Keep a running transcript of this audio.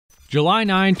July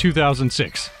 9,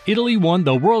 2006, Italy won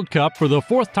the World Cup for the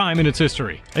fourth time in its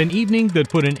history, an evening that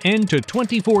put an end to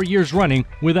 24 years running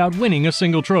without winning a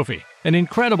single trophy. An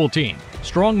incredible team,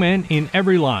 strong men in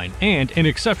every line, and an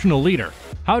exceptional leader.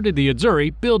 How did the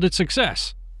Azzurri build its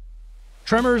success?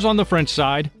 Tremors on the French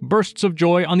side, bursts of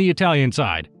joy on the Italian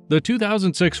side. The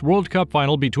 2006 World Cup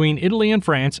final between Italy and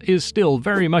France is still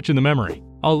very much in the memory.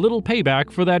 A little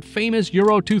payback for that famous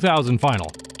Euro 2000 final.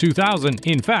 2000,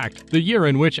 in fact, the year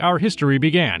in which our history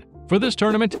began. For this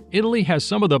tournament, Italy has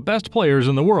some of the best players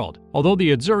in the world. Although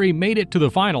the Azzurri made it to the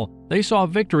final, they saw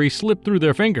victory slip through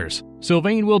their fingers.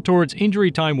 Sylvain Wiltord's injury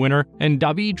time winner and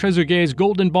David Trezeguet's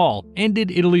golden ball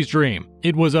ended Italy's dream.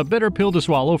 It was a bitter pill to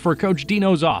swallow for coach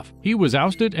Dino Zoff. He was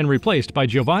ousted and replaced by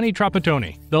Giovanni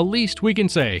Trapattoni. The least we can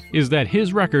say is that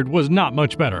his record was not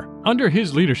much better. Under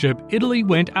his leadership, Italy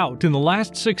went out in the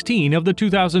last 16 of the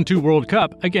 2002 World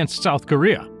Cup against South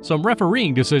Korea. Some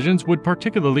refereeing decisions would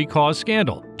particularly cause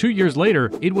scandal. 2 years later,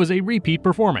 it was a repeat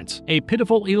performance, a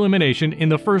pitiful elimination in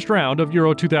the first round of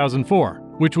Euro 2004,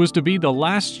 which was to be the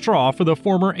last straw for the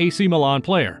former AC Milan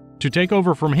player. To take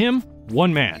over from him,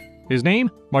 one man. His name?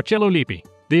 Marcello Lippi.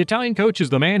 The Italian coach is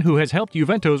the man who has helped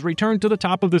Juventus return to the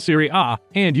top of the Serie A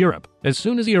and Europe. As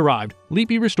soon as he arrived,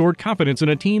 Lippi restored confidence in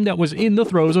a team that was in the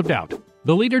throes of doubt.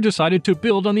 The leader decided to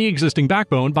build on the existing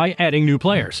backbone by adding new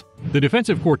players. The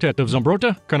defensive quartet of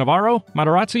Zambrotta, Cannavaro,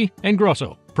 Materazzi, and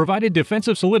Grosso provided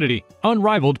defensive solidity,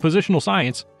 unrivaled positional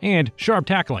science, and sharp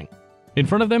tackling. In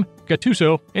front of them,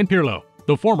 Gattuso and Pirlo.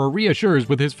 The former reassures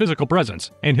with his physical presence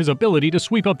and his ability to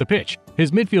sweep up the pitch.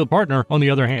 His midfield partner, on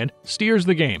the other hand, steers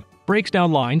the game, breaks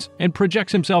down lines, and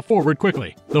projects himself forward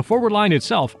quickly. The forward line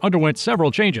itself underwent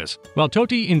several changes. While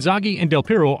Totti, Inzaghi, and Del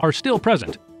Piero are still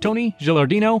present, Toni,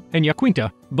 Gilardino, and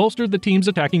Iaquinta bolstered the team's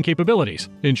attacking capabilities.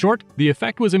 In short, the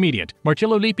effect was immediate.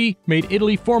 Marcello Lippi made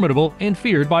Italy formidable and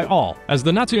feared by all, as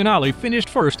the Nazionale finished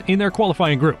first in their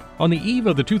qualifying group. On the eve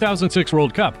of the 2006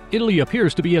 World Cup, Italy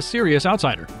appears to be a serious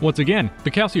outsider. Once again, the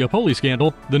Calciopoli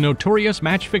scandal, the notorious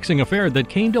match-fixing affair that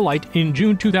came to light in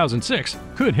June 2006,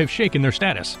 could have shaken their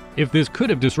status. If this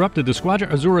could have disrupted the Squadra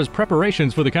Azzurra's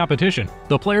preparations for the competition,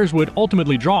 the players would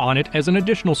ultimately draw on it as an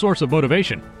additional source of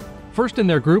motivation. First in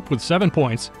their group with 7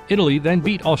 points, Italy then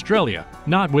beat Australia,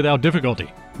 not without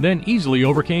difficulty, then easily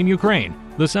overcame Ukraine.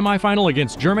 The semi-final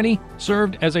against Germany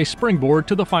served as a springboard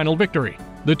to the final victory.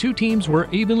 The two teams were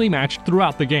evenly matched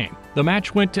throughout the game. The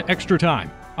match went to extra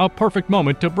time, a perfect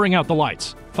moment to bring out the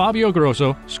lights. Fabio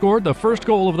Grosso scored the first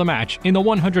goal of the match in the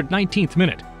 119th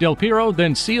minute. Del Piero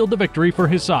then sealed the victory for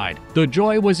his side. The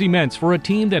joy was immense for a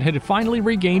team that had finally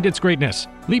regained its greatness.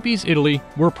 Lippi's Italy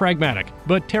were pragmatic,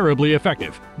 but terribly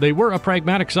effective. They were a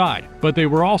pragmatic side, but they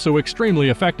were also extremely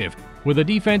effective, with a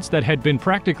defense that had been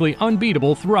practically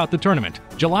unbeatable throughout the tournament.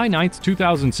 July 9,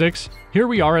 2006, here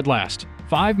we are at last.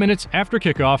 5 minutes after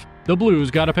kickoff, the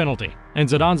Blues got a penalty, and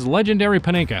Zidane's legendary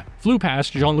Panenka flew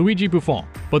past Gianluigi Buffon.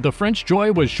 But the French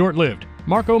joy was short-lived.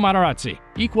 Marco Materazzi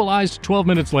equalized 12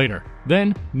 minutes later.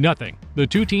 Then, nothing. The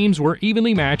two teams were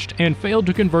evenly matched and failed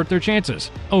to convert their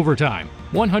chances. Overtime.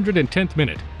 110th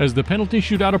minute. As the penalty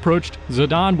shootout approached,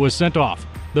 Zidane was sent off.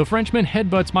 The Frenchman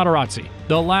headbutts Materazzi,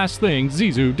 the last thing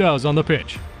Zizou does on the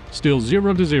pitch. Still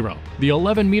 0-0. The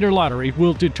 11-meter lottery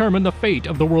will determine the fate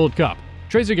of the World Cup.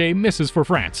 Trezeguet misses for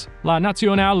France. La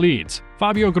Nazionale leads.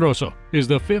 Fabio Grosso is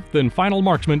the fifth and final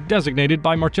marksman designated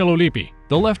by Marcello Lippi.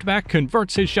 The left back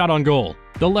converts his shot on goal.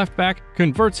 The left back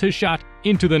converts his shot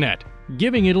into the net,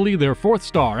 giving Italy their fourth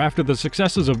star after the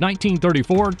successes of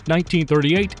 1934,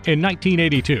 1938, and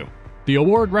 1982. The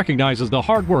award recognizes the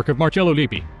hard work of Marcello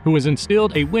Lippi, who has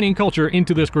instilled a winning culture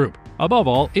into this group. Above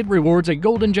all, it rewards a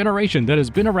golden generation that has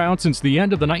been around since the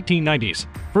end of the 1990s.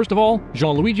 First of all,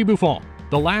 Gianluigi Buffon.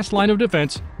 The last line of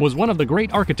defense was one of the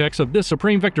great architects of this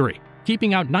supreme victory,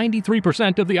 keeping out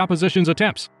 93% of the opposition's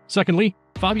attempts. Secondly,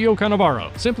 Fabio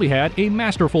Cannavaro simply had a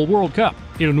masterful World Cup.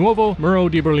 Il Nuovo Muro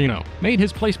di Berlino made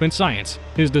his placement science.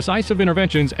 His decisive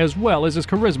interventions as well as his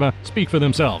charisma speak for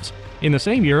themselves. In the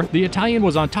same year, the Italian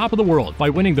was on top of the world by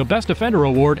winning the Best Defender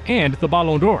award and the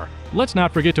Ballon d'Or. Let's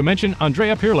not forget to mention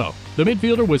Andrea Pirlo. The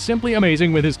midfielder was simply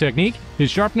amazing with his technique,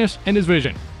 his sharpness, and his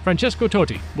vision. Francesco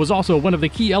Totti was also one of the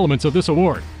key elements of this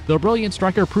award. The brilliant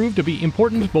striker proved to be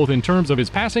important both in terms of his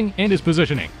passing and his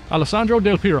positioning. Alessandro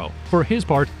Del Piero, for his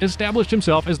part, established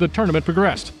himself as the tournament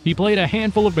progressed. He played a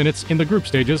handful of minutes in the group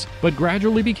stages, but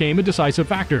gradually became a decisive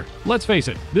factor. Let's face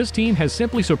it, this team has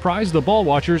simply surprised the ball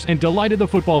watchers and delighted the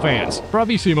football fans.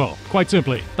 Bravissimo, quite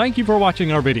simply. Thank you for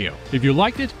watching our video. If you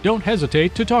liked it, don't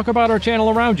hesitate to talk about our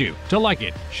channel around you, to like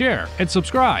it, share, and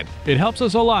subscribe. It helps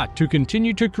us a lot to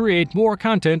continue to create more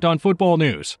content on football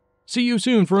news. See you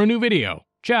soon for a new video.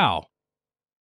 Ciao!